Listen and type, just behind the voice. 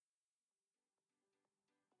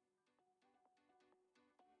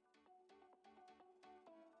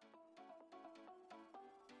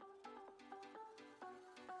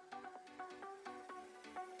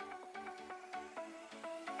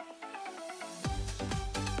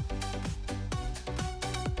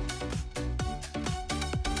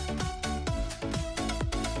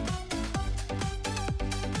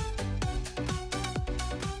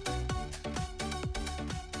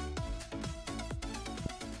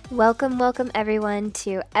Welcome everyone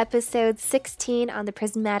to episode 16 on the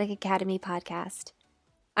Prismatic Academy podcast.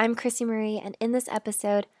 I'm Chrissy Marie, and in this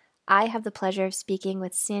episode, I have the pleasure of speaking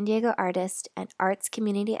with San Diego artist and arts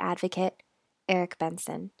community advocate, Erik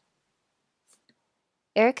Benson.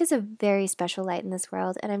 Erik is a very special light in this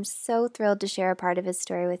world, and I'm so thrilled to share a part of his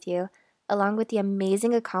story with you, along with the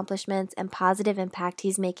amazing accomplishments and positive impact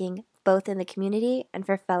he's making both in the community and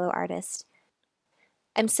for fellow artists.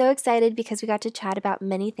 I'm so excited because we got to chat about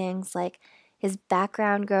many things like his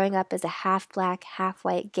background growing up as a half-black,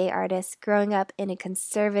 half-white gay artist, growing up in a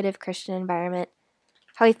conservative Christian environment,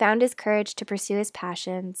 how he found his courage to pursue his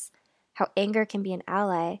passions, how anger can be an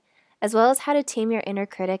ally, as well as how to tame your inner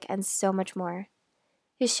critic, and so much more.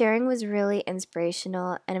 His sharing was really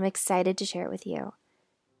inspirational, and I'm excited to share it with you.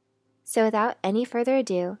 So without any further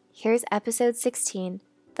ado, here's episode 16,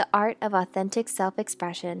 The Art of Authentic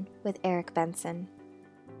Self-Expression with Erik Benson.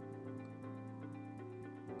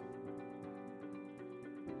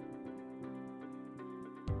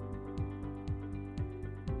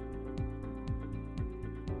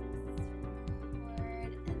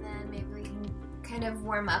 Kind of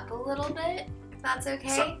warm up a little bit, if that's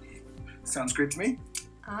okay. Sounds great to me.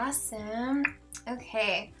 Awesome.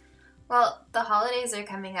 Okay. Well, the holidays are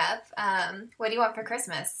coming up. What do you want for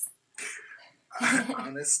Christmas?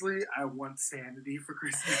 Honestly, I want sanity for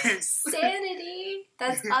Christmas. Sanity?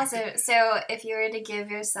 That's awesome. So if you were to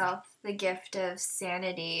give yourself the gift of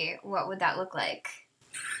sanity, what would that look like?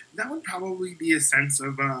 That would probably be a sense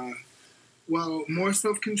of, more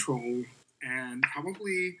self-control and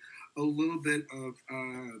probably a little bit of,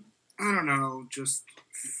 just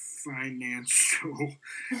financial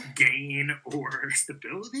gain or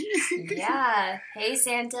stability. Yeah. Hey,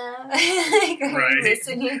 Santa. Right.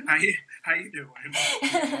 Listening. How you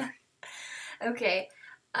doing? Okay.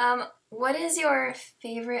 What is your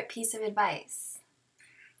favorite piece of advice?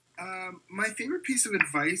 My favorite piece of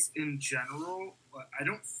advice in general, I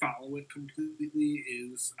don't follow it completely,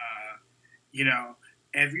 is,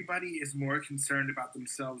 everybody is more concerned about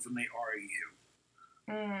themselves than they are you.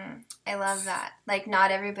 I love that. Like,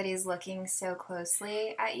 not everybody's looking so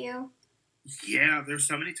closely at you. Yeah, there's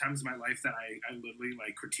so many times in my life that I literally,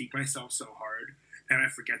 critique myself so hard, and I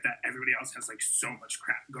forget that everybody else has, so much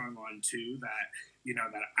crap going on, too, that,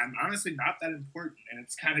 that I'm honestly not that important, and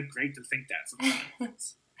it's kind of great to think that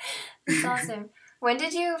sometimes. That's awesome. When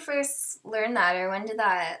did you first learn that, or when did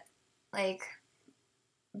that,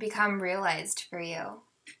 become realized for you?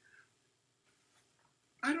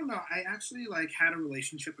 I don't know. I actually had a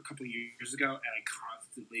relationship a couple years ago, and I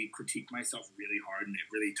constantly critiqued myself really hard, and it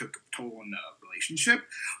really took a toll on the relationship.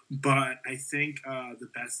 But I think the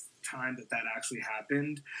best time that actually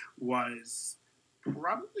happened was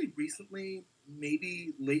probably recently,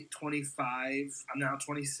 maybe late 25. I'm now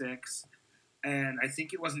 26, and I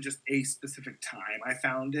think it wasn't just a specific time I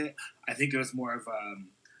found it. I think it was more of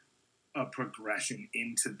a progression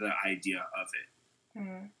into the idea of it.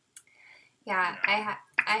 Mm. Yeah,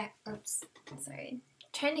 oops, sorry.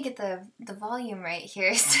 Trying to get the volume right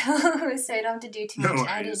here so I don't have to do too much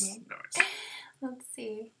editing. No worries. Let's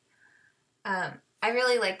see. I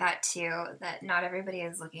really like that too, that not everybody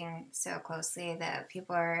is looking so closely, that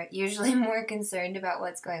people are usually more concerned about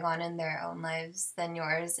what's going on in their own lives than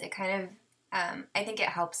yours. It kind of, I think it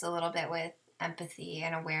helps a little bit with empathy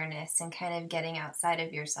and awareness and kind of getting outside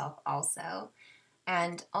of yourself also.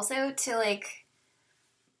 And also to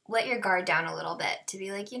let your guard down a little bit, to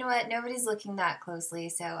be like, you know what, nobody's looking that closely,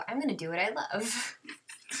 so I'm going to do what I love.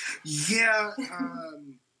 Yeah,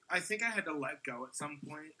 I think I had to let go at some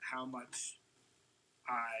point how much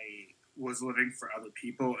I was living for other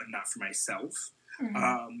people and not for myself.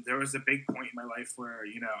 Mm-hmm. There was a big point in my life where,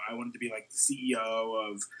 I wanted to be the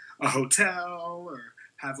CEO of a hotel or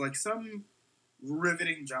have some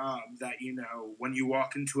riveting job that, when you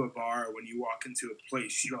walk into a bar, when you walk into a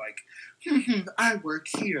place, you're like, I work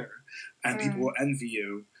here, and people will envy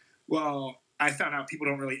you. Well, I found out people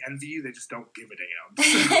don't really envy you, they just don't give a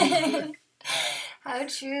damn. How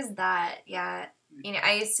true is that? Yeah.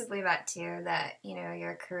 I used to believe that too, that,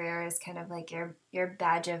 your career is kind of like your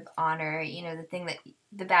badge of honor,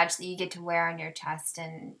 the badge that you get to wear on your chest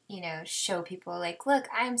and, show people look,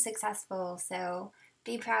 I'm successful, so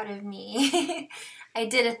be proud of me. I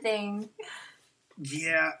did a thing.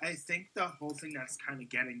 Yeah, I think the whole thing that's kind of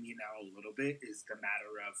getting me now a little bit is the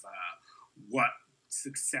matter of what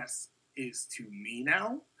success is to me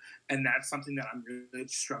now. And that's something that I'm really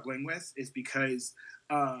struggling with, is because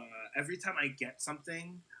every time I get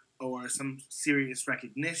something or some serious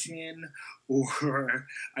recognition, or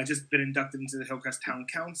I just been inducted into the Hillcrest Town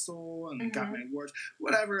Council and got Mm-hmm. my awards.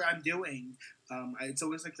 Whatever I'm doing, it's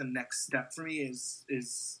always like the next step for me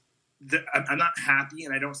I'm not happy,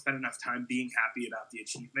 and I don't spend enough time being happy about the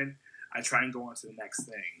achievement. I try and go on to the next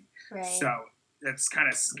thing. Right. So that's kind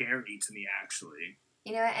of scary to me, actually.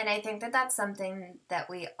 You know, and I think that that's something that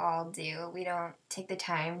we all do. We don't take the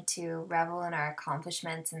time to revel in our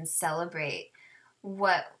accomplishments and celebrate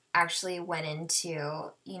what actually went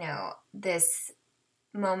into, you know, this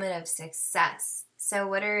moment of success. So,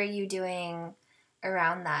 what are you doing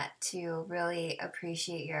around that to really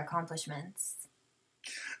appreciate your accomplishments?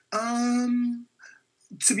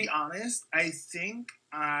 To be honest, I think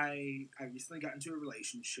I recently got into a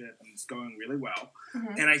relationship and it's going really well,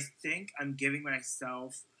 Mm-hmm. and I think I'm giving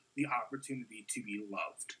myself the opportunity to be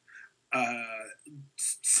loved.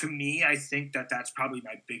 To me, I think that that's probably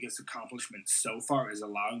my biggest accomplishment so far is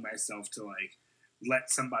allowing myself to like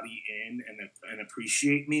let somebody in and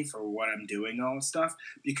appreciate me for what I'm doing and all this stuff.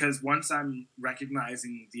 Because once I'm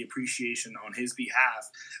recognizing the appreciation on his behalf,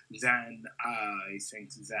 then I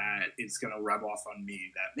think that it's going to rub off on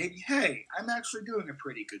me that maybe, hey, I'm actually doing a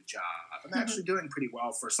pretty good job. I'm actually doing pretty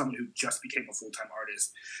well for someone who just became a full-time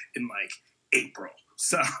artist in like April.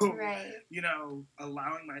 So, Right. you know,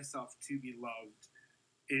 allowing myself to be loved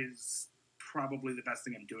is probably the best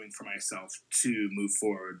thing I'm doing for myself to move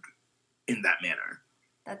forward in that manner.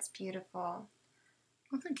 That's beautiful.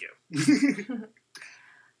 Well, thank you.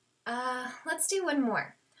 Let's do one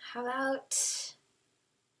more. How about,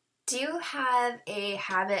 do you have a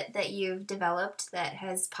habit that you've developed that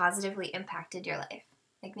has positively impacted your life?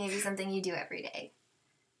 Like maybe something you do every day.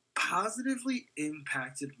 Positively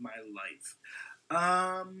impacted my life.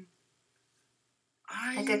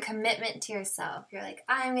 Like a commitment to yourself. You're like,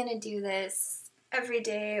 I'm going to do this every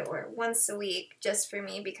day or once a week just for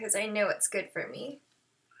me because I know it's good for me.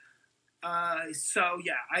 So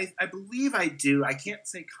yeah, I believe I do. I can't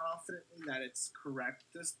say confidently that it's correct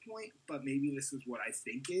at this point, but maybe this is what I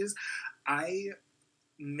think is. I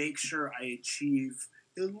make sure I achieve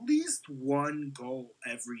at least one goal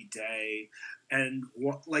every day, and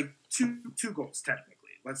like two goals technically.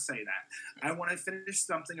 Let's say that I want to finish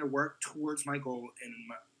something or work towards my goal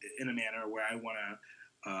in a manner where I want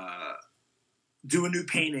to do a new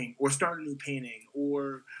painting or start a new painting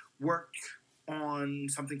or work on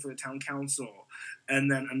something for the town council.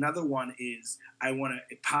 And then another one is I want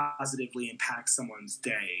to positively impact someone's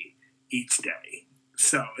day each day.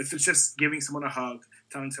 So if it's just giving someone a hug,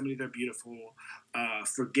 telling somebody they're beautiful,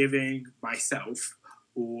 forgiving myself,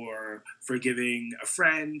 or forgiving a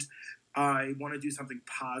friend, I want to do something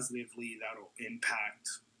positively that'll impact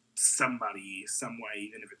somebody some way,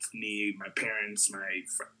 even if it's me, my parents, my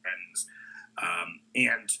friends,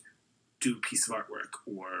 and do a piece of artwork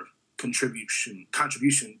or contribution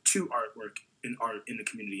to artwork in the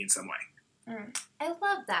community in some way. I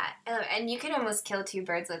love that. And you can almost kill two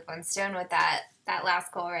birds with one stone with that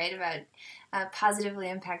last goal, right? About positively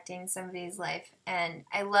impacting somebody's life. And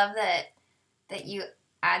I love that you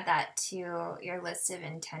add that to your list of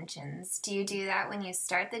intentions. Do you do that when you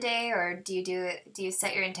start the day, or do you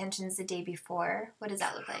set your intentions the day before? What does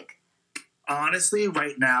that look like? Honestly,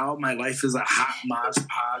 right now, my life is a hot modge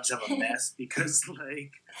podge of a mess because,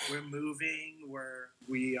 like, we're moving,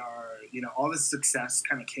 we are, you know, all this success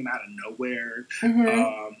kind of came out of nowhere.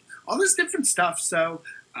 Mm-hmm. All this different stuff. So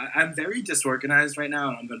I'm very disorganized right now,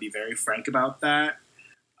 and I'm going to be very frank about that.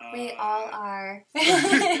 We all are.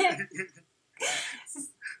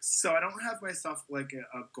 So I don't have myself like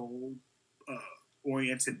a goal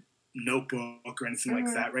oriented notebook or anything like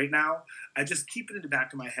that right now. I just keep it in the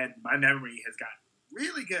back of my head. My memory has gotten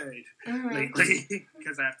really good lately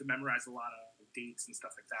because I have to memorize a lot of dates and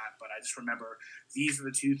stuff like that. But I just remember these are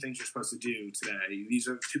the two things you're supposed to do today. These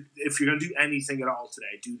are two, if you're going to do anything at all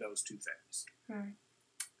today, do those two things.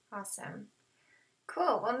 Awesome.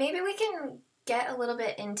 Cool. Well, maybe we can get a little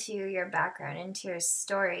bit into your background, into your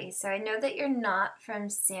story. So I know that you're not from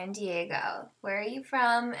San Diego. Where are you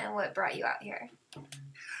from and what brought you out here?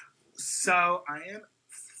 So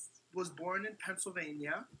was born in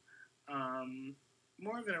Pennsylvania,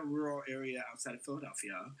 more of in a rural area outside of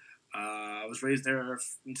Philadelphia. I was raised there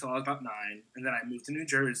until I was about 9, and then I moved to New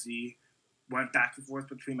Jersey, went back and forth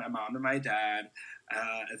between my mom and my dad.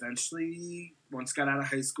 Eventually, once got out of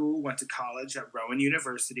high school, went to college at Rowan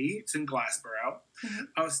University. It's in Glassboro. Mm-hmm.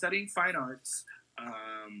 I was studying fine arts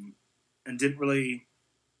and didn't really...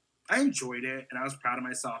 I enjoyed it, and I was proud of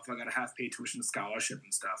myself. I got a half-paid tuition scholarship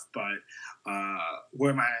and stuff. But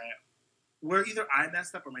where either I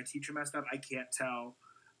messed up or my teacher messed up, I can't tell.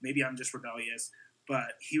 Maybe I'm just rebellious.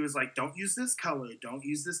 But he was like, don't use this color, don't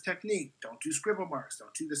use this technique, don't do scribble marks,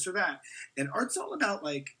 don't do this or that. And art's all about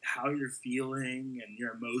like how you're feeling and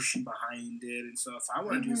your emotion behind it. And so if I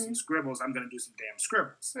want to do some scribbles, I'm going to do some damn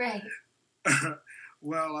scribbles. Right.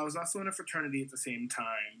 Well, I was also in a fraternity at the same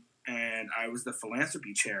time, and I was the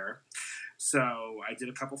philanthropy chair. So I did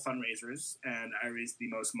a couple fundraisers, and I raised the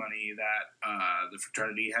most money that the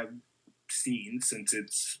fraternity had seen since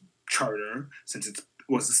its charter, since it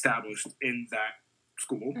was established in that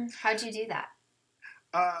school. How'd you do that?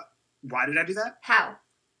 Why did I do that? How?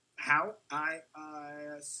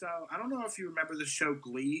 So I don't know if you remember the show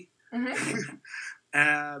Glee.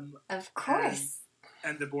 Of course.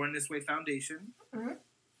 And the Born This Way Foundation.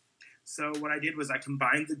 So what I did was I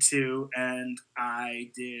combined the two, and I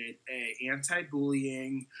did a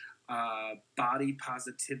anti-bullying, body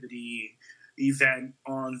positivity event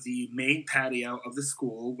on the main patio of the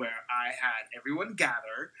school, where I had everyone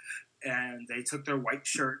gather, and they took their white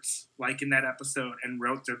shirts, like in that episode, and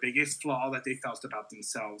wrote their biggest flaw that they felt about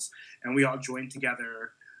themselves. And we all joined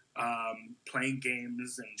together, playing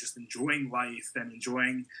games and just enjoying life and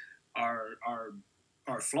enjoying our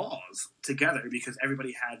flaws together, because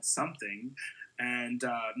everybody had something. And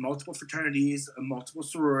multiple fraternities, multiple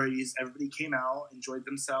sororities, everybody came out, enjoyed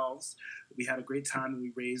themselves. We had a great time, and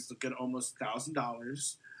we raised a good almost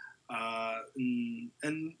 $1,000.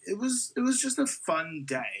 And it was just a fun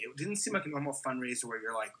day. It didn't seem like a normal fundraiser where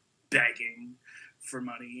you're like begging for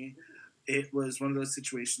money. It was one of those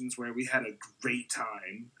situations where we had a great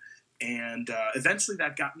time, and eventually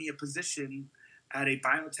that got me a position at a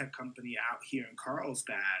biotech company out here in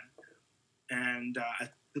Carlsbad, and I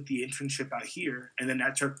took the internship out here, and then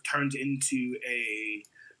that turned into a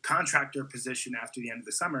contractor position after the end of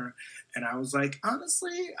the summer. And I was like,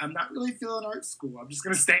 honestly, I'm not really feeling art school. I'm just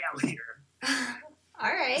going to stay out here.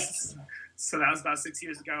 All right. So that was about 6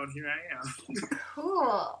 years ago, and here I am.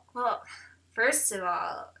 Cool. Well, first of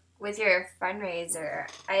all, with your fundraiser,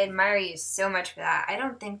 I admire you so much for that. I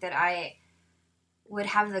don't think that I would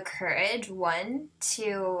have the courage, one,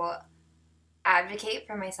 to advocate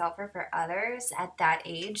for myself or for others at that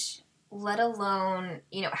age, let alone,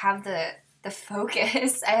 have the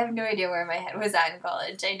focus. I have no idea where my head was at in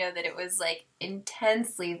college. I know that it was like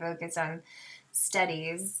intensely focused on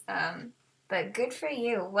studies, but good for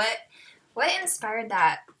you. What inspired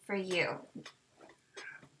that for you?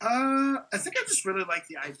 I think I just really like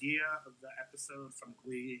the idea of the episode from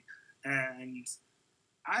Glee, and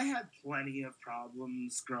I had plenty of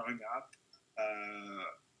problems growing up,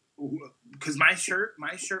 because my shirt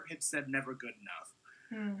had said "never good enough"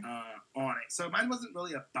 on it. So mine wasn't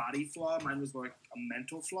really a body flaw. Mine was like a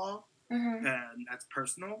mental flaw, and that's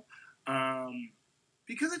personal.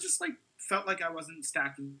 Because I just like felt like I wasn't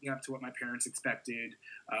stacking up to what my parents expected.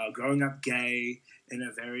 Growing up gay in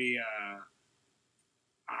a very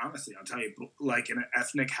honestly, I'll tell you, like in an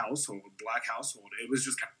ethnic household, black household, it was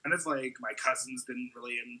just kind of like my cousins didn't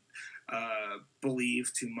really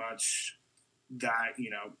believe too much that,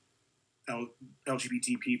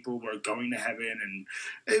 LGBT people were going to heaven. And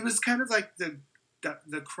it was kind of like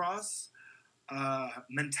the cross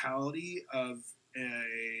mentality of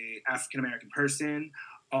a African-American person,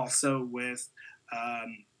 also with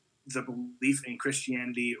the belief in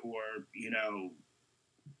Christianity, or,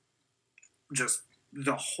 just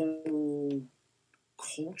the whole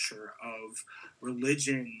culture of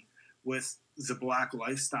religion with the black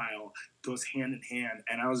lifestyle goes hand in hand.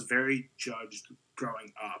 And I was very judged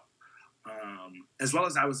growing up, as well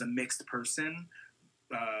as I was a mixed person.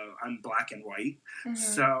 I'm black and white,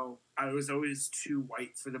 so I was always too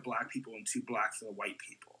white for the black people and too black for the white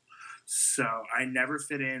people. So I never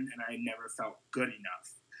fit in, and I never felt good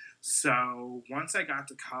enough. So once I got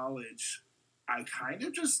to college, I kind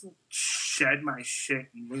of just shed my shit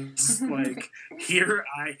and was like, here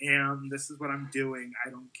I am. This is what I'm doing. I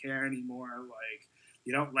don't care anymore. Like,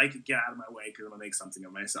 you don't like it, get out of my way, because I'm going to make something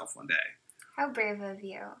of myself one day. How brave of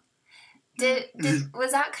you.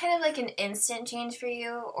 Was that kind of like an instant change for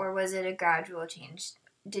you, or was it a gradual change?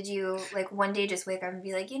 Did you, like, one day just wake up and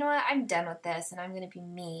be like, you know what, I'm done with this, and I'm going to be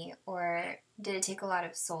me? Or did it take a lot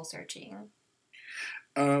of soul-searching?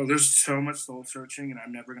 There's so much soul searching, and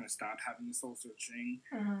I'm never going to stop having the soul searching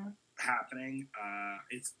happening.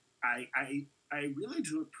 I really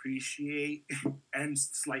do appreciate and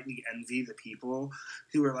slightly envy the people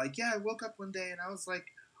who are like, yeah, I woke up one day and I was like,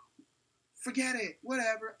 forget it,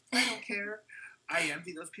 whatever, I don't care. I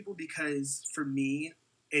envy those people, because for me,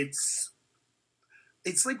 it's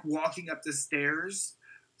like walking up the stairs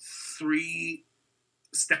 3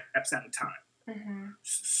 steps at a time.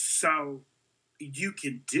 So you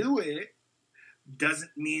can do it,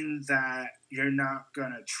 doesn't mean that you're not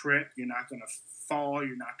going to trip, you're not going to fall,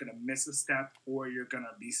 you're not going to miss a step, or you're going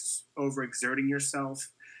to be overexerting yourself.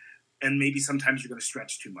 And maybe sometimes you're going to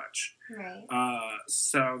stretch too much. Right.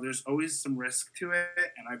 So there's always some risk to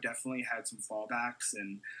it. And I've definitely had some fallbacks.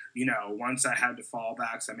 And, you know, once I had the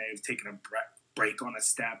fallbacks, I may have taken a break on a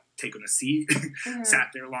step, taken a seat, sat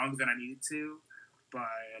there longer than I needed to. But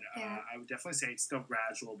I would definitely say it's still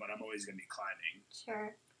gradual, but I'm always going to be climbing.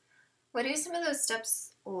 Sure. What do some of those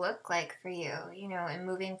steps look like for you, you know, in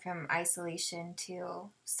moving from isolation to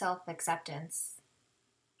self-acceptance?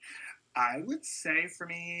 I would say for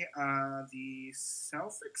me, the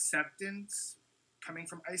self-acceptance coming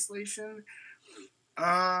from isolation,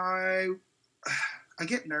 I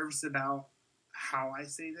get nervous about how I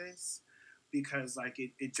say this because, like,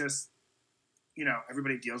 it just, you know,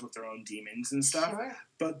 everybody deals with their own demons and stuff. Sure.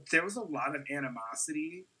 But there was a lot of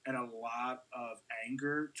animosity and a lot of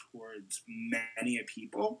anger towards many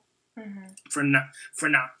people for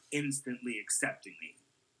not instantly accepting me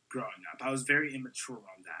growing up. I was very immature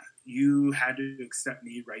on that. You had to accept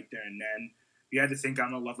me right there and then. You had to think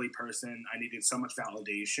I'm a lovely person. I needed so much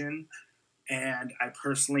validation. And I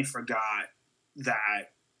personally forgot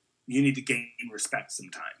that you need to gain respect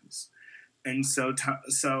sometimes. And so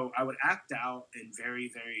I would act out in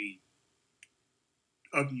very, very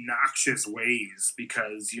obnoxious ways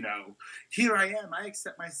because, you know, here I am, I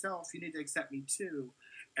accept myself, you need to accept me too.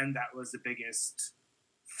 And that was the biggest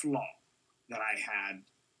flaw that I had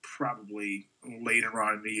probably later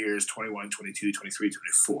on in the years 21, 22, 23,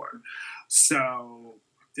 24. So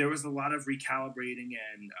there was a lot of recalibrating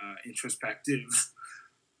and introspective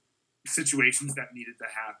situations that needed to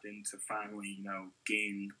happen to finally, you know,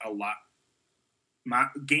 gain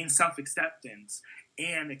self-acceptance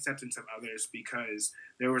and acceptance of others, because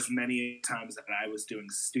there was many times that I was doing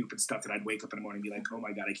stupid stuff that I'd wake up in the morning and be like, oh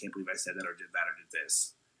my God, I can't believe I said that or did that or did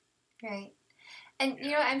this. Right. And,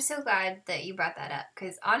 you know, I'm so glad that you brought that up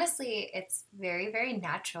because honestly, it's very, very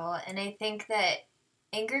natural. And I think that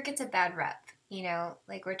anger gets a bad rep. You know,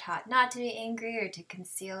 like we're taught not to be angry or to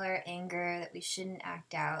conceal our anger, that we shouldn't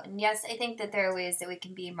act out. And yes, I think that there are ways that we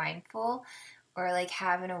can be mindful or like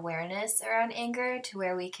have an awareness around anger to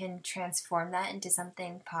where we can transform that into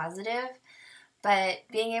something positive. But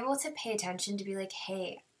being able to pay attention to be like,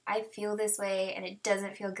 hey, I feel this way and it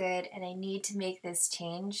doesn't feel good and I need to make this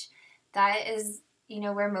change. That is, you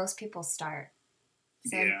know, where most people start.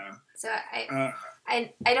 So, yeah. So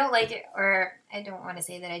I don't like it, or I don't want to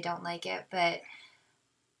say that I don't like it, but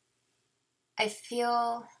I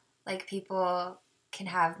feel like people can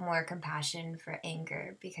have more compassion for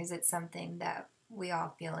anger because it's something that we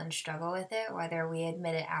all feel and struggle with it, whether we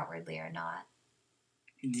admit it outwardly or not.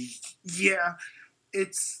 Yeah,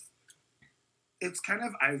 it's kind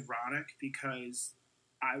of ironic because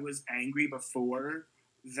I was angry before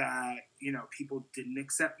that, you know, people didn't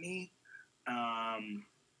accept me,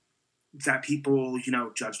 that people, you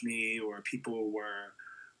know, judged me, or people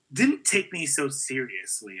didn't take me so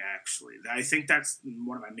seriously. Actually, I think that's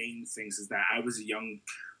one of my main things, is that I was a young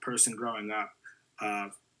person growing up,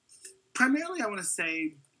 primarily I want to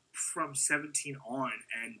say from 17 on,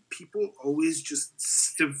 and people always just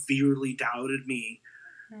severely doubted me.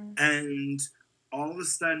 And all of a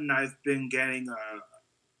sudden I've been getting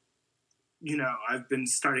I've been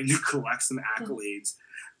starting to collect some accolades.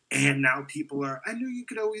 And now people are, I knew you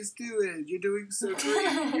could always do it. You're doing so great.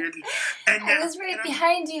 I was right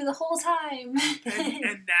behind you the whole time.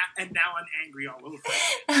 and now I'm angry all over.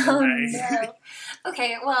 Oh, no.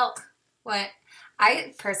 Okay, well, what?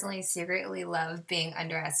 I personally secretly love being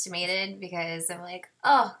underestimated because I'm like,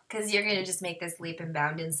 oh, because you're going to just make this leap and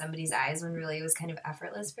bound in somebody's eyes when really it was kind of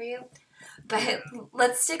effortless for you. But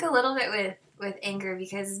let's stick a little bit with anger,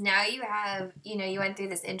 because now you have, you know, you went through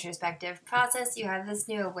this introspective process. You have this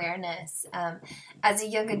new awareness. As a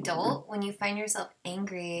young adult, when you find yourself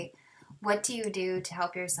angry, what do you do to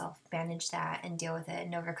help yourself manage that and deal with it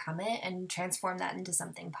and overcome it and transform that into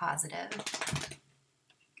something positive?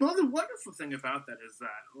 Well, the wonderful thing about that is that,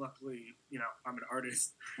 luckily, you know, I'm an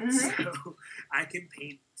artist, so I can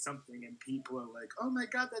paint something and people are like, oh my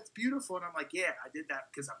God, that's beautiful. And I'm like, yeah, I did that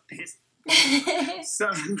because I'm pissed.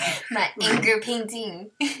 So my anger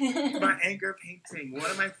painting. My anger painting. One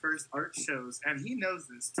of my first art shows, and he knows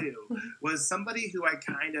this too, was somebody who I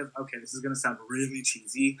kind of, okay, this is going to sound really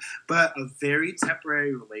cheesy, but a very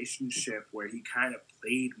temporary relationship where he kind of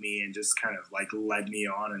played me and just kind of like led me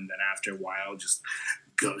on, and then after a while just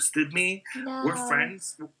ghosted me. No.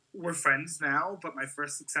 We're friends now, but my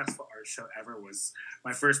first successful art show ever was,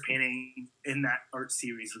 my first painting in that art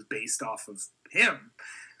series was based off of him.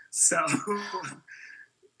 So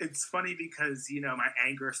it's funny because, my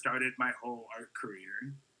anger started my whole art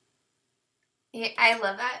career. Yeah, I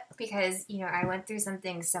love that because, I went through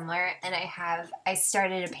something similar and I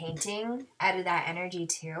started a painting out of that energy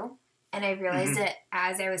too. And I realized Mm-hmm. that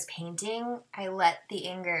as I was painting, I let the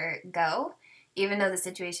anger go, even though the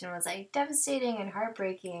situation was like devastating and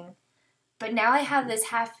heartbreaking. But now I have this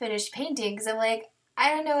half finished painting because I'm like, I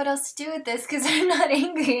don't know what else to do with this because I'm not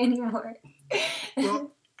angry anymore.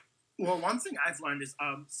 Well, one thing I've learned is,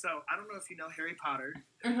 so I don't know if you know Harry Potter,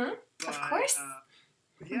 Mm-hmm. but Of course.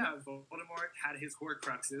 yeah, Voldemort had his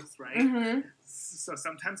Horcruxes, right? Mm-hmm. So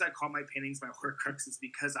sometimes I call my paintings my Horcruxes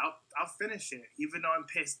because I'll finish it, even though I'm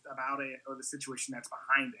pissed about it or the situation that's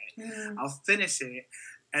behind it. Mm-hmm. I'll finish it,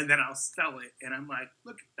 and then I'll sell it, and I'm like,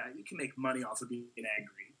 look at that, you can make money off of being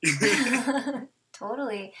angry.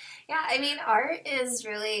 Totally. Yeah, I mean, art is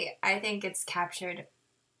really, I think it's captured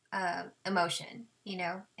emotion,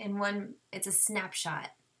 it's a snapshot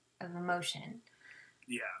of emotion.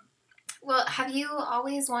 Yeah. Well, have you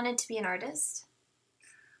always wanted to be an artist?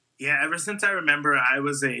 Yeah, ever since I remember I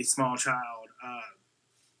was a small child.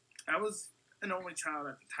 I was an only child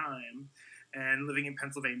at the time and living in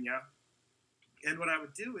Pennsylvania. And what I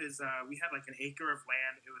would do is we had like an acre of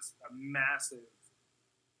land. It was a massive,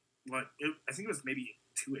 I think it was maybe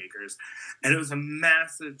 2 acres. And it was a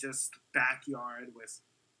massive just backyard with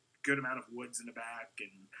good amount of woods in the back.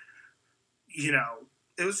 And,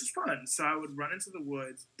 it was just fun. So I would run into the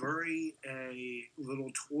woods, bury a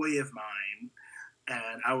little toy of mine,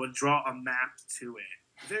 and I would draw a map to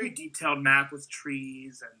it. Very detailed map with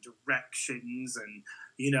trees and directions and,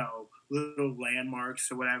 little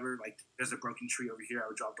landmarks or whatever. Like, there's a broken tree over here. I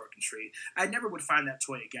would draw a broken tree. I never would find that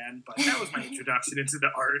toy again, but that was my introduction into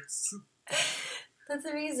the arts. That's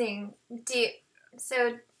amazing.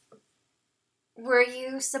 So, were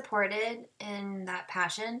you supported in that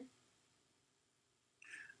passion?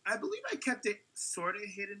 I believe I kept it sort of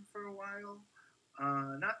hidden for a while.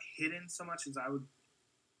 Not hidden so much as I would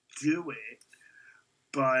do it,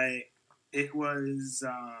 but it was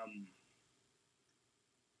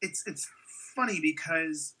it's funny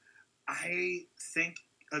because I think,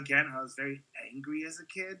 again, I was very angry as a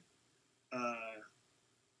kid.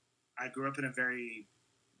 I grew up in a very,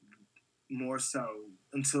 more so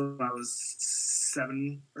until I was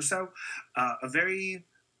 7 or so, a very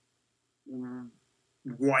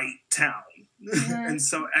white town. Mm-hmm. And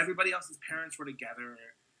so everybody else's parents were together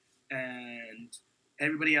and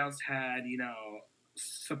everybody else had,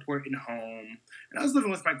 support in home. And I was living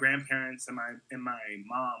with my grandparents and my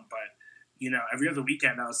mom, but every other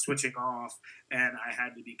weekend I was switching off and I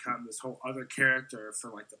had to become this whole other character for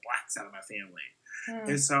like the black side of my family.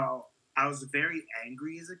 And so I was very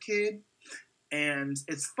angry as a kid. And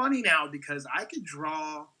it's funny now because I could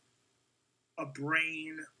draw a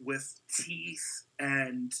brain with teeth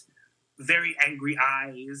and very angry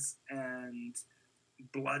eyes and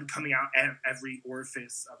blood coming out every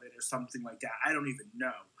orifice of it or something like that. I don't even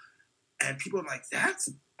know. And people are like, that's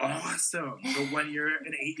awesome. But when you're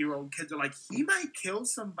an 8-year-old kid, they're like, he might kill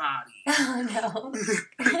somebody. Oh,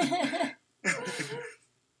 no.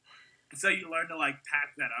 So you learn to like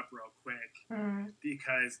pack that up real quick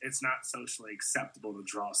because it's not socially acceptable to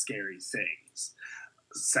draw scary things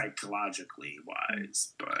psychologically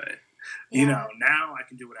wise. But, now I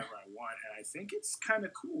can do whatever I want. And I think it's kind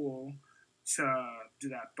of cool to do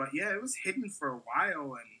that. But yeah, it was hidden for a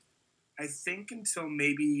while. And I think until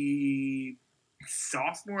maybe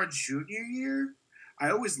sophomore, junior year, I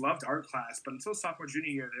always loved art class, but until sophomore, junior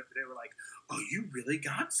year, they were like, oh, you really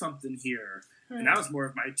got something here. And that was more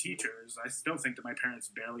of my teachers. I still think that my parents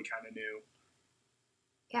barely kind of knew.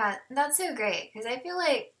 Yeah, that's so great, because I feel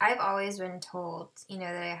like I've always been told, that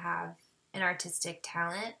I have an artistic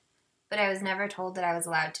talent, but I was never told that I was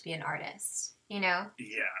allowed to be an artist, Yeah.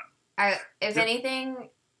 If anything,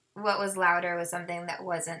 what was louder was something that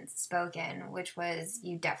wasn't spoken, which was,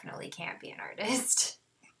 you definitely can't be an artist.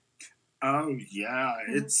 Oh, yeah.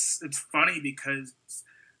 It's funny because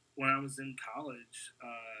when I was in college,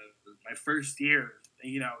 my first year,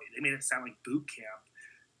 they made it sound like boot camp.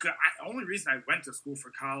 The only reason I went to school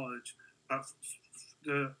for college,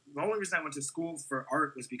 the only reason I went to school for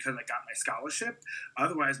art was because I got my scholarship.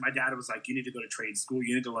 Otherwise, my dad was like, you need to go to trade school.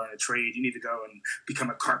 You need to learn a trade. You need to go and become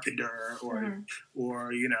a carpenter or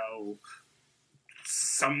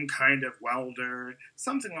some kind of welder,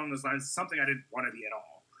 something along those lines, something I didn't want to be at all.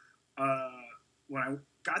 When I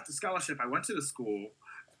got the scholarship, I went to the school,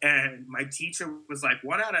 and my teacher was like,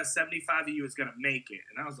 1 out of 75 of you is going to make it.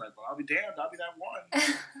 And I was like, well, I'll be damned. I'll be that one.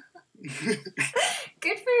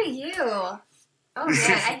 Good for you. Oh,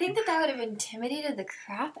 man. I think that would have intimidated the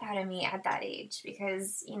crap out of me at that age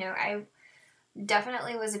because,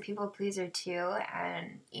 definitely was a people pleaser too,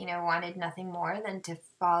 and wanted nothing more than to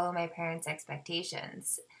follow my parents'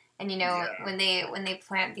 expectations. And Yeah. when they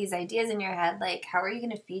plant these ideas in your head, like, how are you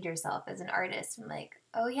going to feed yourself as an artist? I'm like,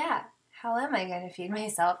 oh yeah, how am I going to feed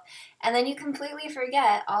myself? And then you completely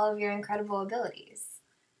forget all of your incredible abilities.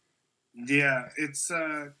 Yeah, it's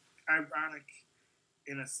ironic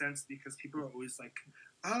in a sense because people are always like,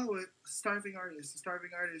 "Oh, a starving artist, a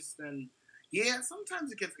starving artist." And yeah,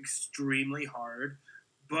 sometimes it gets extremely hard,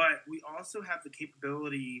 but we also have the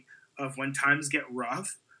capability of when times get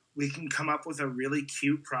rough, we can come up with a really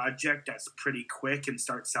cute project that's pretty quick and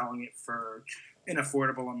start selling it for an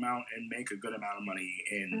affordable amount and make a good amount of money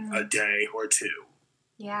in a Mm-hmm. day or two.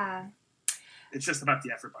 Yeah. It's just about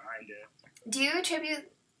the effort behind it. Do you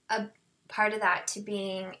attribute a part of that to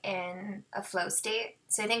being in a flow state?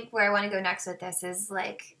 So I think where I want to go next with this is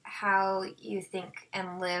like how you think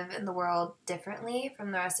and live in the world differently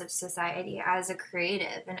from the rest of society as a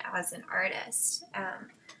creative and as an artist.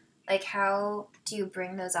 Like, how do you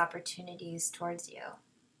bring those opportunities towards you?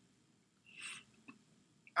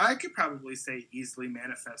 I could probably say easily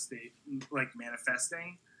manifesting.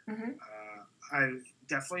 Mm-hmm. I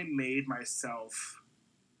definitely made myself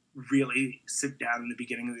really sit down in the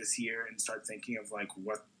beginning of this year and start thinking of like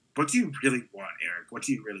what do you really want, Eric? What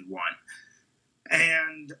do you really want?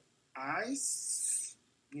 And I,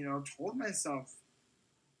 told myself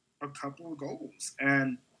a couple of goals,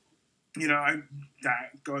 and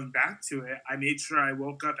going back to it, I made sure I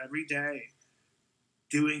woke up every day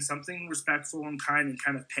doing something respectful and kind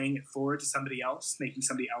of paying it forward to somebody else, making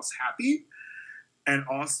somebody else happy, and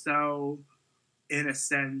also, in a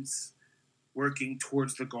sense, working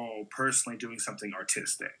towards the goal, personally doing something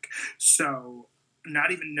artistic. So,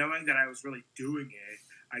 not even knowing that I was really doing it,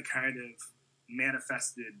 I kind of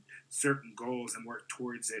manifested certain goals and worked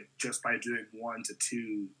towards it just by doing 1 to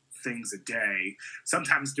 2 things a day.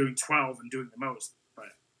 Sometimes doing 12 and doing the most, but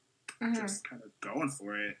Mm-hmm. just kind of going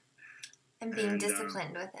for it. And being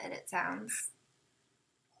disciplined with it, it sounds.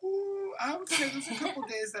 I would say there's a couple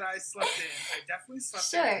days that I slept in. I definitely slept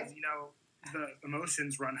Sure. in because, the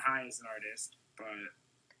emotions run high as an artist, but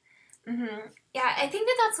Mm-hmm. Yeah, I think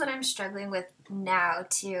that that's what I'm struggling with now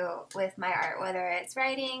too with my art, whether it's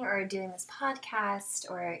writing or doing this podcast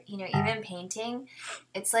or even painting.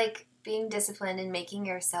 It's like being disciplined and making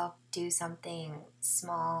yourself do something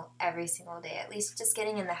small every single day, at least just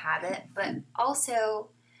getting in the habit, but also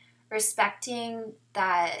respecting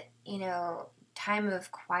that time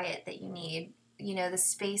of quiet that you need, the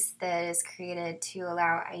space that is created to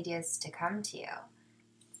allow ideas to come to you.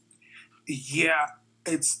 yeah,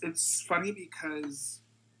 it's funny because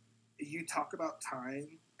you talk about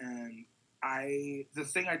time, and the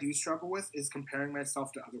thing I do struggle with is comparing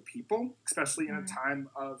myself to other people, especially in a time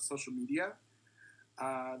of social media.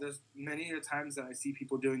 There's many times that I see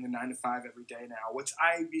people doing the 9 to 5 every day now, which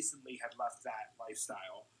I recently had left that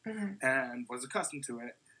lifestyle and was accustomed to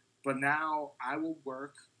it. But now I will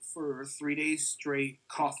work for 3 days straight,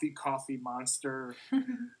 coffee, monster,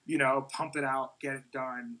 pump it out, get it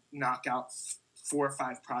done, knock out 4 or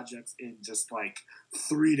 5 projects in just like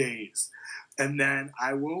 3 days. And then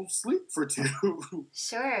I will sleep for 2.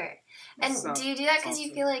 Sure. And So, do you do that because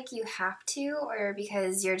you feel like you have to or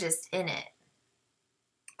because you're just in it?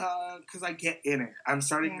 Because I get in it. I'm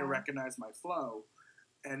starting to recognize my flow,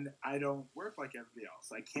 and I don't work like everybody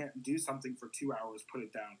else. I can't do something for 2 hours, put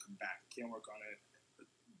it down, come back. I can't work on it,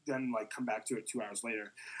 then come back to it 2 hours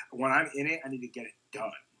later. When I'm in it, I need to get it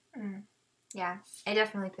done. Yeah, I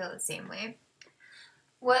definitely feel the same way.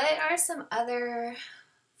 What are some other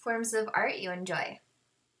forms of art you enjoy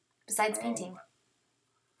besides painting?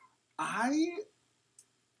 I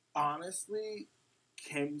honestly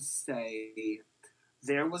can say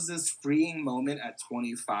there was this freeing moment at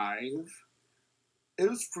 25. It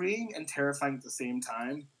was freeing and terrifying at the same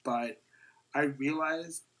time, but I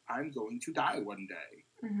realized I'm going to die one day.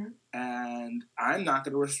 And I'm not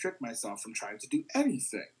going to restrict myself from trying to do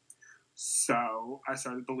anything. So I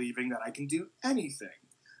started believing that I can do anything.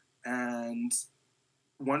 And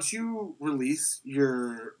once you release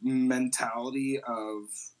your mentality of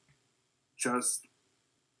just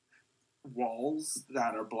walls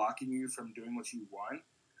that are blocking you from doing what you want,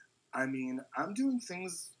 I mean, I'm doing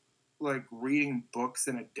things like reading books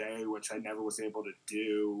in a day, which I never was able to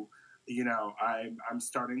do. I'm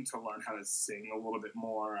starting to learn how to sing a little bit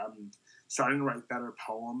more. I'm starting to write better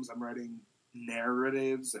poems. I'm writing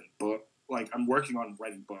narratives and I'm working on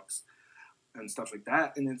writing books and stuff like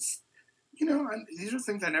that. And it's, these are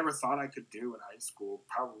things I never thought I could do in high school,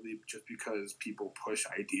 probably just because people push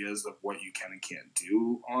ideas of what you can and can't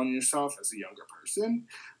do on yourself as a younger person.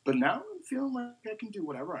 But now I'm feeling like I can do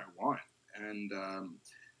whatever I want. and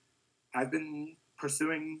I've been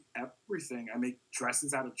pursuing everything. I make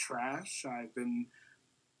dresses out of trash. I've been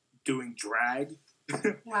doing drag.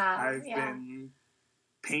 Wow. I've been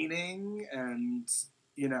painting, and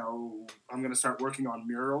I'm going to start working on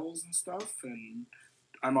murals and stuff. And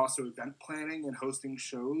I'm also event planning and hosting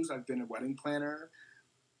shows. I've been a wedding planner.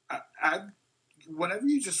 Whenever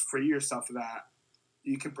you just free yourself of that,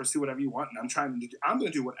 you can pursue whatever you want. And I'm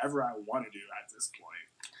going to do whatever I want to do at this point.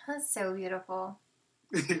 That's so beautiful.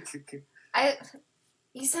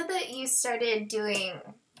 You said that you started doing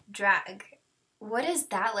drag. What is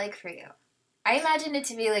that like for you? I imagine it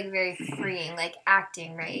to be like very freeing, like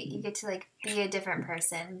acting, right? You get to like be a different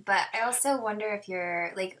person, but I also wonder if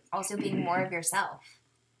you're like also being more of yourself.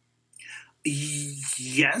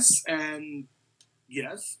 Yes, and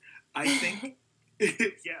yes. I think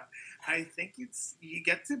yeah. I think you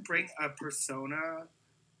get to bring a persona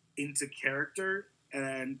into character,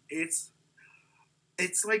 and it's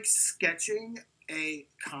like sketching a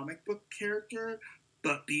comic book character,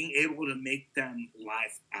 but being able to make them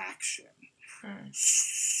live action.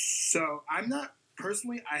 So I'm not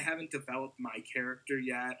personally. I haven't developed my character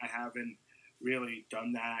yet. I haven't really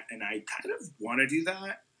done that, and I kind of want to do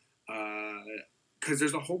that because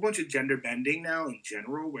there's a whole bunch of gender bending now in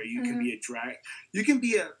general, where you can be a drag. You can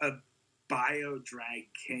be a bio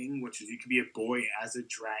drag king, which is you can be a boy as a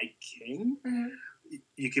drag king.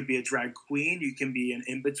 You could be a drag queen. You can be an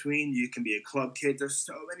in-between. You can be a club kid. There's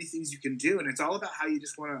so many things you can do, and it's all about how you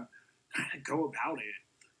just want to kind of go about it.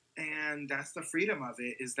 And that's the freedom of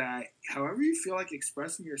it, is that however you feel like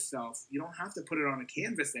expressing yourself, you don't have to put it on a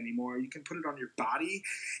canvas anymore. You can put it on your body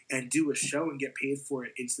and do a show and get paid for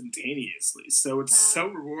it instantaneously. So it's so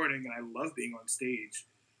rewarding, and I love being on stage.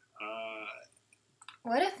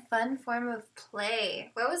 What a fun form of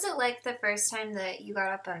play. What was it like the first time that you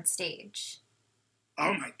got up on stage?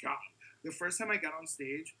 Oh my God. The first time I got on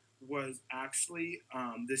stage was actually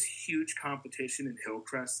this huge competition in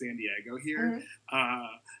Hillcrest, San Diego here.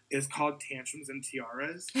 It's called Tantrums and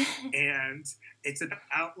Tiaras. And it's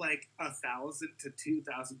about like 1,000 to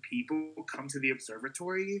 2,000 people come to the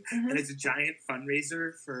observatory. And it's a giant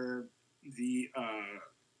fundraiser for the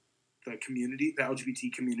community, the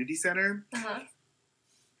LGBT community center.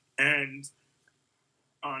 And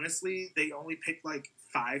honestly, they only pick like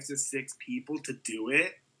 5 to 6 people to do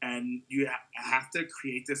it. And you have to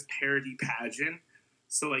create this parody pageant.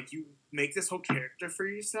 So, like, you make this whole character for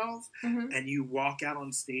yourself, and you walk out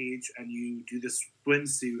on stage, and you do the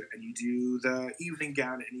swimsuit, and you do the evening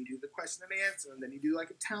gown, and you do the question and answer, and then you do, like,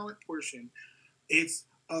 a talent portion. It's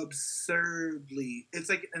like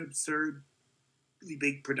an absurdly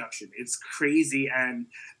big production. It's crazy, and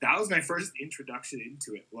that was my first introduction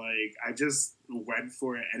into it. Like, I just went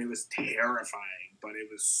for it, and it was terrifying, but it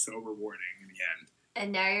was so rewarding in the end.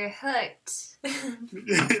 And now you're hooked.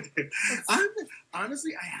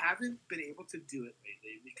 Honestly, I haven't been able to do it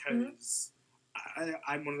lately because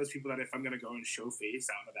I'm one of those people that if I'm going to go and show face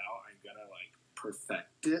out and about, I'm going to, like,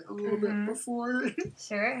 perfect it a little bit before.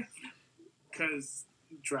 Sure. Because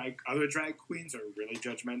other drag queens are really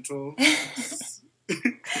judgmental.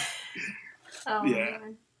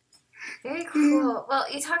 Man. Very cool. Well,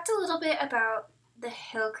 you talked a little bit about the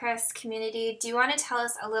Hillcrest community. Do you want to tell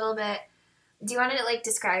us a little bit? Do you want to like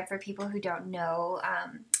describe for people who don't know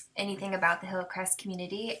anything about the Hillcrest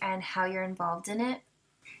community and how you're involved in it?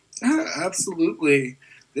 Absolutely.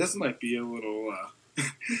 This might be a little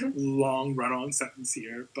long run-on sentence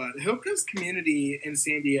here, but Hillcrest community in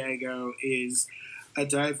San Diego is a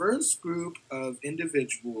diverse group of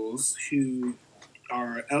individuals who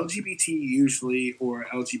are LGBT usually, or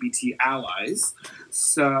LGBT allies.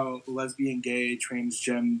 So lesbian, gay,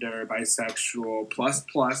 transgender, bisexual,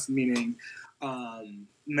 plus meaning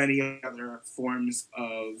many other forms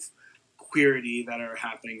of queerity that are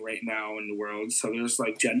happening right now in the world. So there's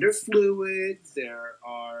like gender fluid. There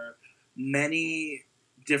are many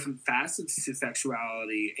different facets to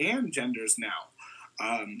sexuality and genders now.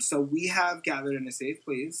 So we have gathered in a safe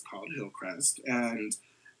place called Hillcrest, and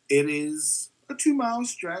it is a 2-mile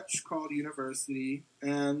stretch called University,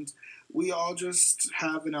 and we all just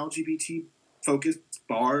have an LGBT focused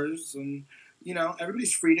bars, and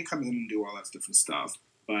everybody's free to come in and do all that different stuff.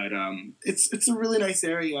 But it's a really nice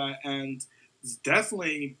area, and it's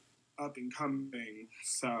definitely up and coming,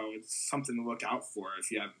 so it's something to look out for if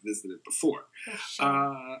you haven't visited before.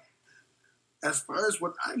 Sure. As far as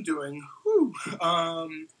what I'm doing,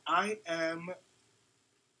 I am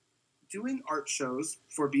doing art shows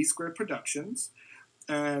for B Squared Productions,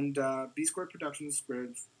 and B Squared Productions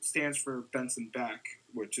stands for Benson Beck,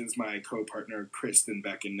 which is my co-partner Kristen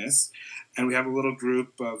Beckenness, and we have a little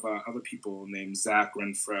group of other people named Zach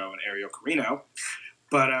Renfro and Ariel Carino.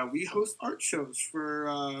 But we host art shows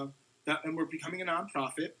for that, and we're becoming a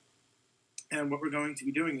nonprofit. And what we're going to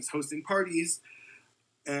be doing is hosting parties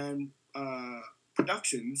and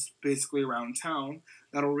productions basically around town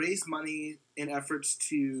that'll raise money in efforts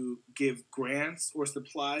to give grants or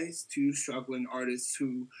supplies to struggling artists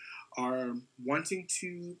who are wanting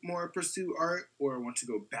to more pursue art or want to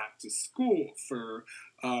go back to school for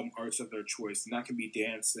arts of their choice. And that can be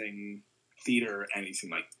dancing, theater, anything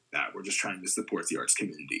like that. We're just trying to support the arts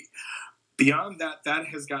community. Beyond that, that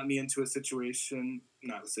has gotten me into a situation,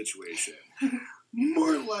 not a situation,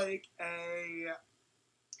 more like a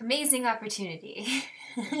amazing opportunity.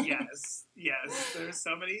 yes. There's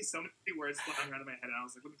so many words flying around in my head, and I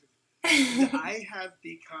was like,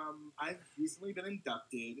 I've recently been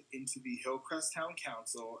inducted into the Hillcrest Town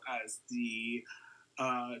Council as the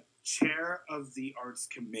chair of the arts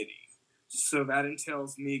committee. So that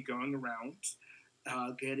entails me going around,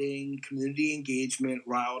 getting community engagement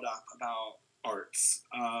riled up about arts.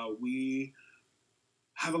 We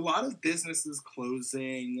have a lot of businesses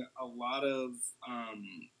closing, a lot of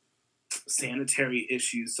sanitary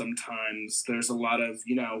issues sometimes. There's a lot of,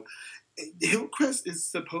 Hillcrest is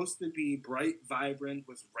supposed to be bright, vibrant,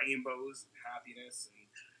 with rainbows and happiness and,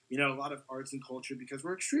 a lot of arts and culture because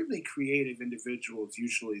we're extremely creative individuals,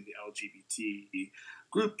 usually the LGBT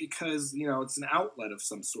group, because, it's an outlet of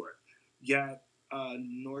some sort. Yet,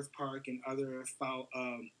 North Park and other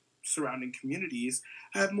surrounding communities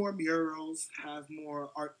have more murals, have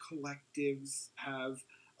more art collectives, have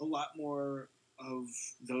a lot more of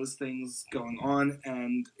those things going on,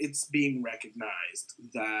 and it's being recognized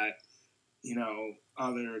that,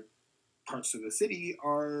 other parts of the city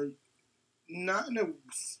are not in a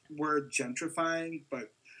word gentrifying,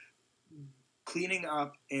 but cleaning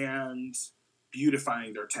up and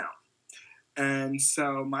beautifying their town. And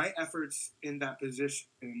so my efforts in that position,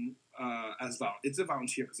 it's a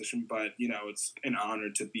volunteer position, but, it's an honor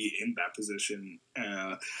to be in that position.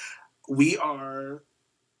 We are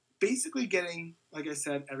basically getting, like I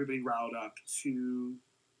said, everybody riled up to,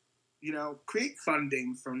 create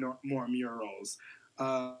funding for more murals,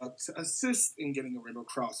 to assist in getting a rainbow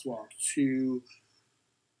crosswalk, to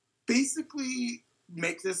basically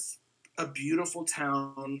make this a beautiful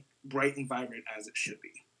town, bright and vibrant as it should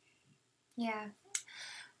be. Yeah,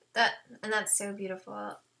 that's so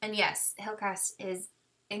beautiful. And yes, Hillcrest is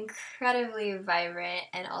incredibly vibrant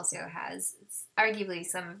and also has arguably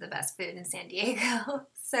some of the best food in San Diego.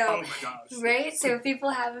 So, oh my gosh, right? So if people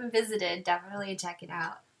haven't visited, definitely check it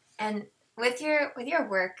out. And with your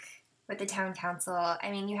work with the town council,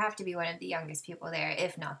 I mean, you have to be one of the youngest people there,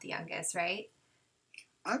 if not the youngest, right?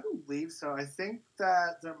 I believe so. I think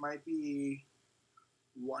that there might be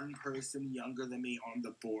one person younger than me on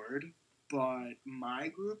the board, but my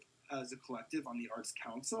group as a collective on the Arts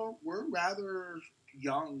Council, we're rather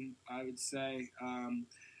young, I would say.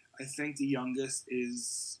 I think the youngest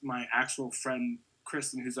is my actual friend,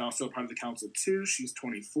 Kristen, who's also part of the council too. She's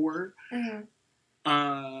 24. Mm-hmm.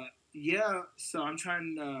 Yeah, so I'm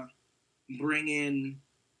trying to bring in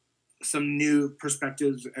some new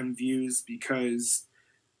perspectives and views because,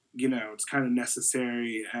 it's kind of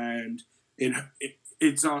necessary, and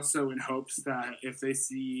it's also in hopes that if they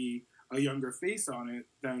see a younger face on it,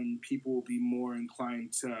 then people will be more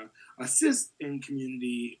inclined to assist in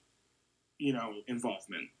community,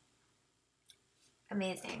 involvement.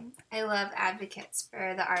 Amazing. I love advocates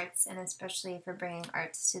for the arts and especially for bringing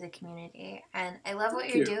arts to the community. And I love what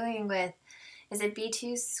you're doing with, is it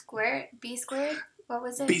B2 squared? B squared? What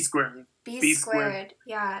was it? B squared. B squared.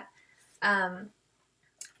 Yeah.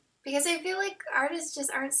 Because I feel like artists just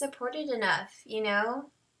aren't supported enough,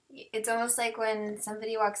 It's almost like when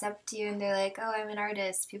somebody walks up to you and they're like, oh, I'm an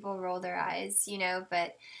artist, people roll their eyes,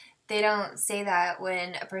 but they don't say that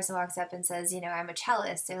when a person walks up and says, I'm a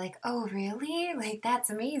cellist. They're like, oh, really? Like, that's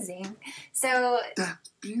amazing. So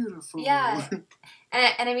that's beautiful. Yeah.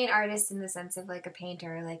 And I mean artists in the sense of like a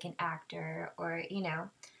painter, like an actor, or,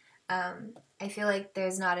 I feel like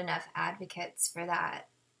there's not enough advocates for that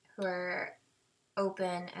who are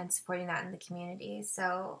open and supporting that in the community.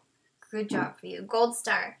 So good job for you. Gold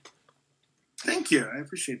star. Thank you. I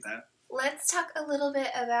appreciate that. Let's talk a little bit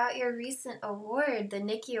about your recent award, the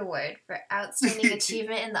Nikki Award for Outstanding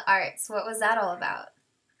Achievement in the Arts. What was that all about?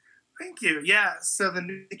 Thank you. Yeah, so the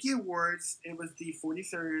Nikki Awards, it was the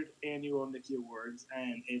 43rd annual Nikki Awards,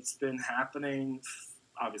 and it's been happening,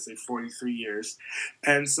 obviously, 43 years.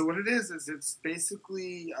 And so what it is it's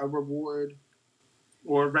basically a reward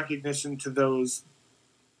or recognition to those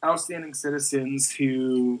outstanding citizens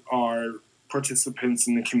who are participants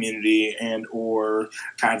in the community and or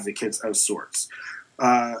advocates of sorts.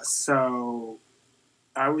 So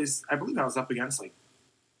I believe I was up against like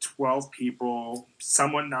 12 people.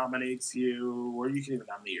 Someone nominates you, or you can even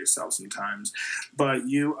nominate yourself sometimes. But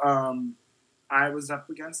I was up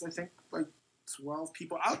against, I think, like 12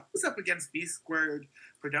 people. I was up against B Squared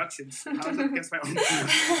Productions. I was up against my own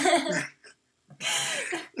team.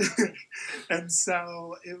 And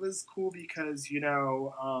so it was cool because,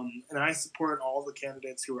 and I support all the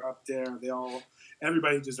candidates who were up there.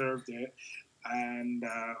 Everybody deserved it. And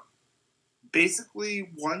basically,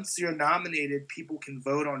 once you're nominated, people can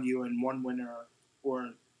vote on you, and one winner,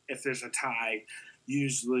 or if there's a tie,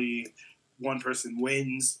 usually one person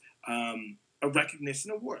wins a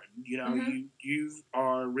recognition award. You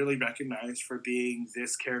are really recognized for being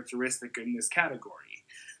this characteristic in this category.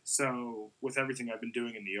 So with everything I've been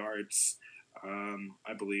doing in the arts,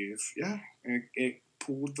 I believe, it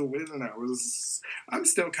pulled the win, and I'm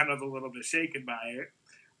still kind of a little bit shaken by it.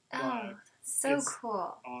 Oh, so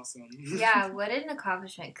cool. Awesome. Yeah, what an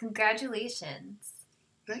accomplishment. Congratulations.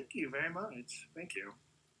 Thank you very much. Thank you.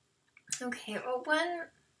 Okay, well,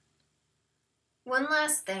 one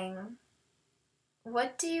last thing.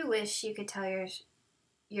 What do you wish you could tell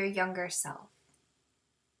your younger self?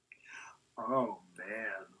 Oh,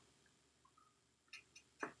 man.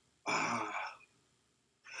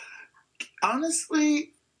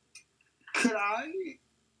 Honestly, could I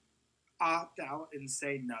opt out and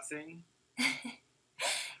say nothing?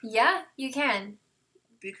 Yeah, you can.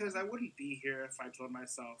 Because I wouldn't be here if I told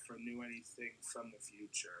myself or knew anything from the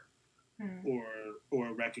future.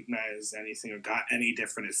 Or recognized anything or got any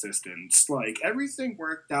different assistance. Like, everything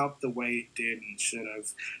worked out the way it did and should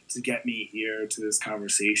have to get me here to this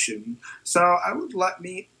conversation. So I would let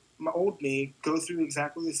my old me, go through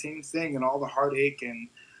exactly the same thing and all the heartache and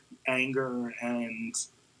anger and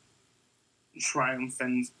triumph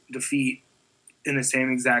and defeat in the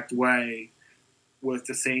same exact way, with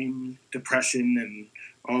the same depression and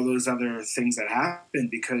all those other things that happen,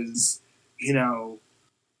 because,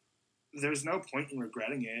 there's no point in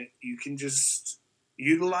regretting it. You can just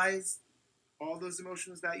utilize all those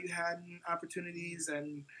emotions that you had and opportunities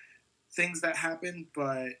and things that happened,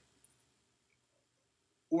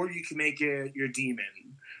 or you can make it your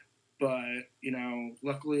demon. But,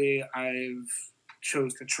 luckily I've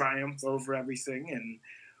chose to triumph over everything, and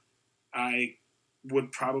I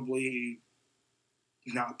would probably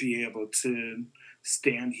not be able to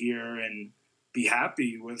stand here and be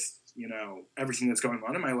happy with, everything that's going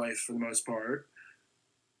on in my life for the most part,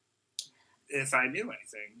 if I knew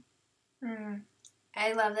anything.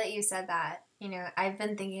 I love that you said that. I've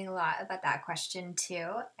been thinking a lot about that question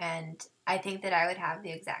too, and I think that I would have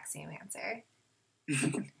the exact same answer.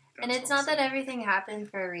 And it's awesome. Not that everything happened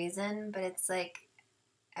for a reason, but it's like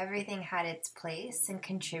everything had its place and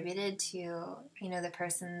contributed to, the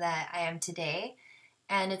person that I am today.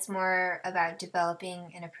 And it's more about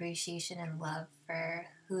developing an appreciation and love for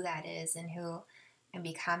who that is and who I'm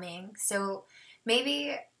becoming. So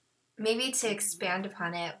maybe to expand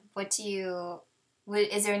upon it,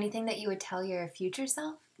 is there anything that you would tell your future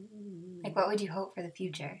self? Like, what would you hope for the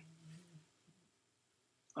future?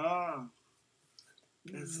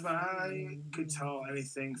 If I could tell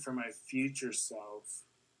anything for my future self,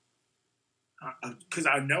 because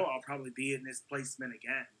I know I'll probably be in this placement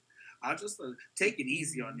again, I'll just take it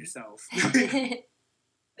easy on yourself.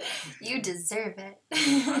 You deserve it.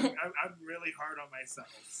 I'm really hard on myself,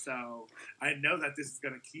 so I know that this is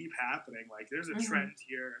going to keep happening. Like, there's a trend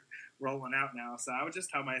here rolling out now, so I would just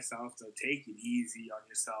tell myself to take it easy on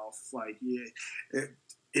yourself. Like,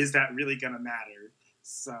 is that really going to matter?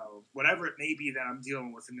 So whatever it may be that I'm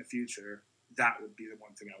dealing with in the future, that would be the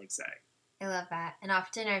one thing I would say. I love that. And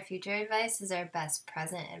often our future advice is our best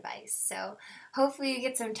present advice. So hopefully you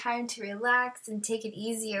get some time to relax and take it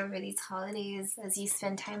easy over these holidays as you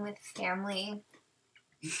spend time with family.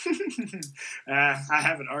 I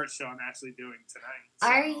have an art show I'm actually doing tonight. So.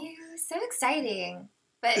 Are you? So exciting.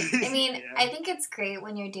 But, I mean, yeah. I think it's great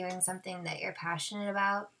when you're doing something that you're passionate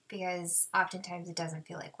about, because oftentimes it doesn't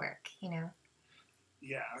feel like work,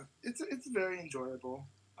 Yeah, it's very enjoyable.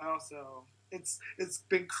 Also, it's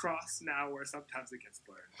been crossed now where sometimes it gets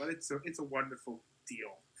blurred, but it's a wonderful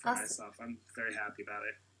deal for myself. I'm very happy about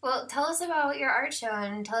it. Well, tell us about your art show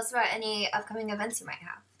and tell us about any upcoming events you might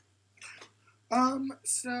have.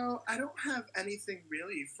 So I don't have anything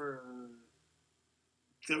really for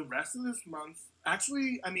the rest of this month.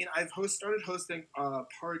 Actually, I mean, I've started hosting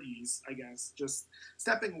parties, I guess, just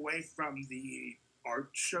stepping away from the art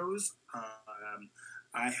shows.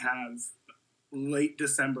 I have late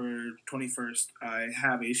December 21st, I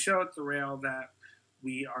have a show at the Rail that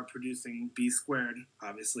we are producing B Squared,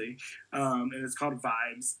 obviously, and it's called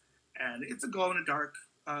Vibes, and it's a glow in the dark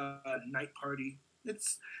night party.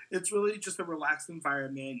 It's really just a relaxed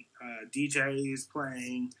environment. DJs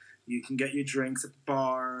playing. You can get your drinks at the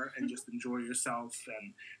bar and just enjoy yourself.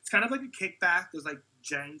 And it's kind of like a kickback. There's like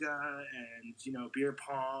Jenga and beer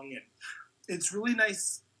pong, and it's really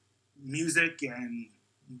nice music and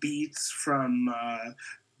beats from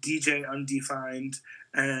DJ Undefined,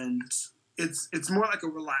 and it's more like a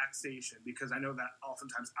relaxation because I know that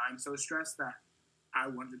oftentimes I'm so stressed that I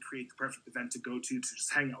wanted to create the perfect event to go to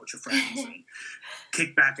just hang out with your friends and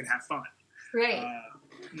kick back and have fun. Right.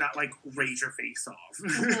 Not like raise your face off.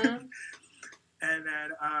 Mm-hmm. And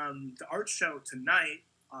then the art show tonight,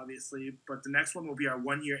 obviously, but the next one will be our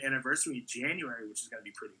 1-year anniversary in January, which is going to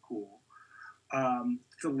be pretty cool.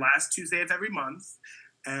 The last Tuesday of every month,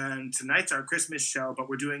 and tonight's our Christmas show, but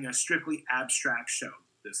we're doing a strictly abstract show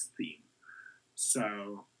this theme.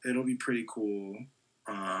 So it'll be pretty cool.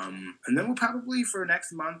 And then we'll probably, for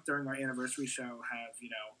next month during our anniversary show, have,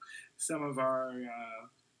 some of our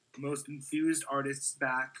most enthused artists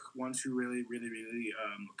back, ones who really, really, really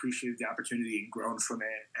appreciated the opportunity and grown from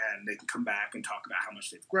it, and they can come back and talk about how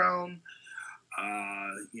much they've grown,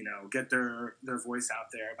 get their voice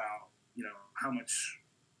out there about, how much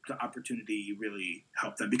the opportunity really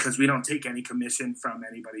helped them, because we don't take any commission from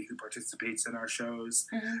anybody who participates in our shows.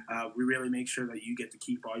 Mm-hmm. We really make sure that you get to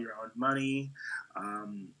keep all your own money.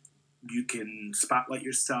 You can spotlight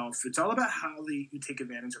yourself. It's all about how you take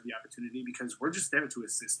advantage of the opportunity, because we're just there to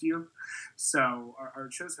assist you. So our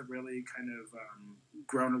shows have really kind of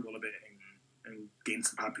grown a little bit and gained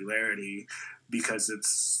some popularity because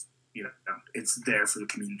it's there for the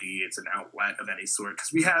community. It's an outlet of any sort,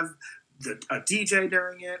 because we have a DJ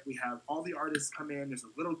during it. We have all the artists come in. There's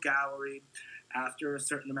a little gallery. After a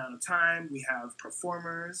certain amount of time, we have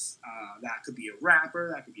performers. That could be a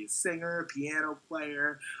rapper, that could be a singer, a piano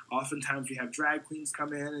player. Oftentimes we have drag queens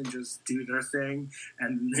come in and just do their thing.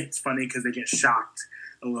 And it's funny because they get shocked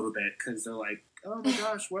a little bit because they're like, oh my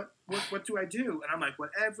gosh, what do I do? And I'm like,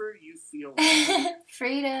 whatever you feel like.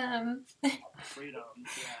 Freedom. Freedom,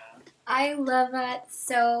 yeah. I love that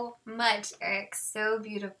so much, Erik. So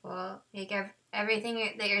beautiful. Like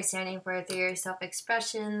everything that you're standing for through your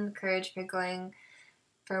self-expression, courage for going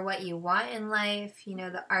for what you want in life,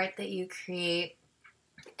 the art that you create,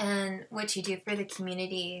 and what you do for the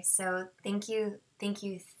community. So thank you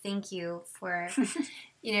for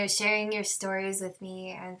sharing your stories with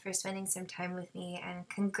me and for spending some time with me. And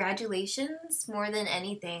congratulations more than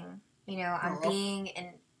anything, on being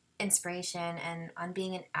an inspiration and on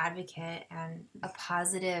being an advocate and a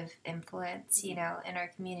positive influence, in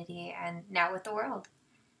our community and now with the world.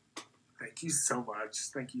 Thank you so much.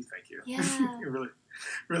 Thank you. Yeah. I really,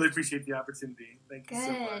 really appreciate the opportunity. Thank you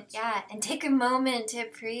so much. Yeah, and take a moment to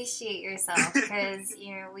appreciate yourself, because,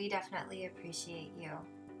 we definitely appreciate you.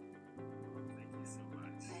 Thank you so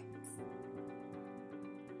much. Thanks.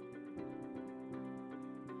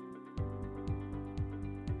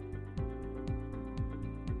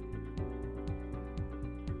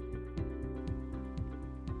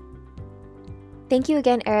 Thank you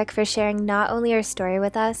again, Erik, for sharing not only your story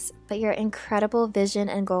with us, but your incredible vision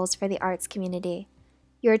and goals for the arts community.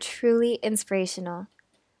 You're truly inspirational.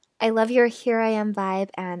 I love your Here I Am vibe,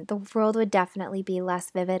 and the world would definitely be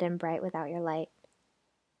less vivid and bright without your light.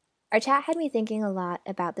 Our chat had me thinking a lot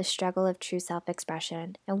about the struggle of true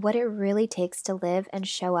self-expression and what it really takes to live and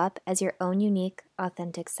show up as your own unique,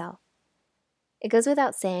 authentic self. It goes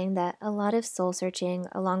without saying that a lot of soul-searching,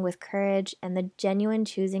 along with courage and the genuine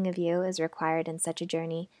choosing of you, is required in such a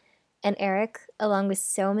journey. And Erik, along with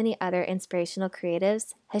so many other inspirational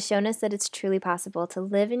creatives, has shown us that it's truly possible to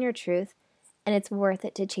live in your truth, and it's worth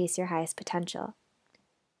it to chase your highest potential.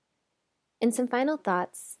 In some final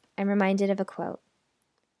thoughts, I'm reminded of a quote.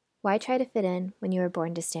 Why try to fit in when you were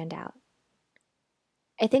born to stand out?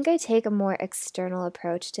 I think I take a more external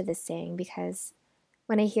approach to this saying because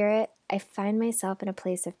when I hear it, I find myself in a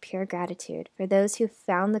place of pure gratitude for those who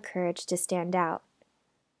found the courage to stand out.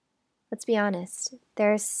 Let's be honest,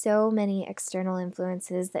 there are so many external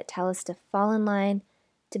influences that tell us to fall in line,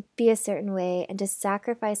 to be a certain way, and to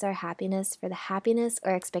sacrifice our happiness for the happiness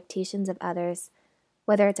or expectations of others,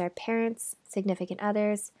 whether it's our parents, significant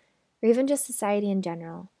others, or even just society in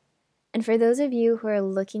general. And for those of you who are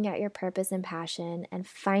looking at your purpose and passion and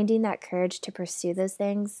finding that courage to pursue those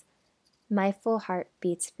things, my full heart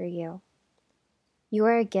beats for you. You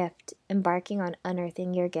are a gift embarking on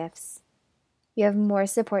unearthing your gifts. You have more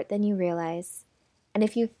support than you realize. And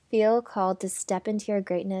if you feel called to step into your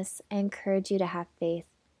greatness, I encourage you to have faith,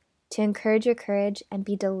 to encourage your courage and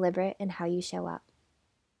be deliberate in how you show up.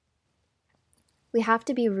 We have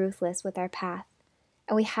to be ruthless with our path,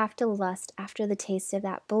 and we have to lust after the taste of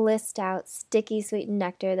that blissed out, sticky sweet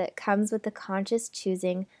nectar that comes with the conscious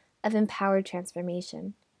choosing of empowered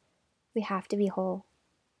transformation. We have to be whole.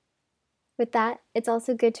 With that, it's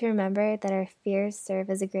also good to remember that our fears serve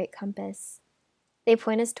as a great compass. They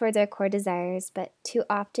point us towards our core desires, but too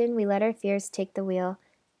often we let our fears take the wheel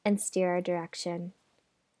and steer our direction.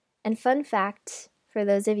 And fun fact, for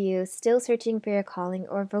those of you still searching for your calling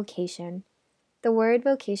or vocation, the word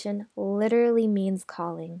vocation literally means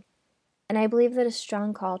calling. And I believe that a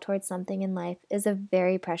strong call towards something in life is a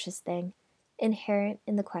very precious thing, inherent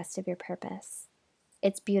in the quest of your purpose.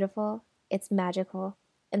 It's beautiful, it's magical,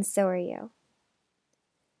 and so are you.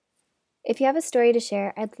 If you have a story to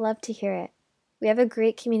share, I'd love to hear it. We have a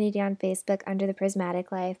great community on Facebook under The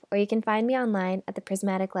Prismatic Life, or you can find me online at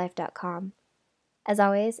theprismaticlife.com. As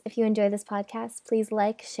always, if you enjoy this podcast, please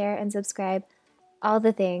like, share, and subscribe. All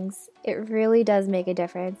the things. It really does make a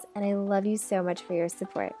difference, and I love you so much for your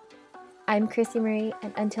support. I'm Chrissy Marie,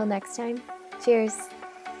 and until next time, cheers!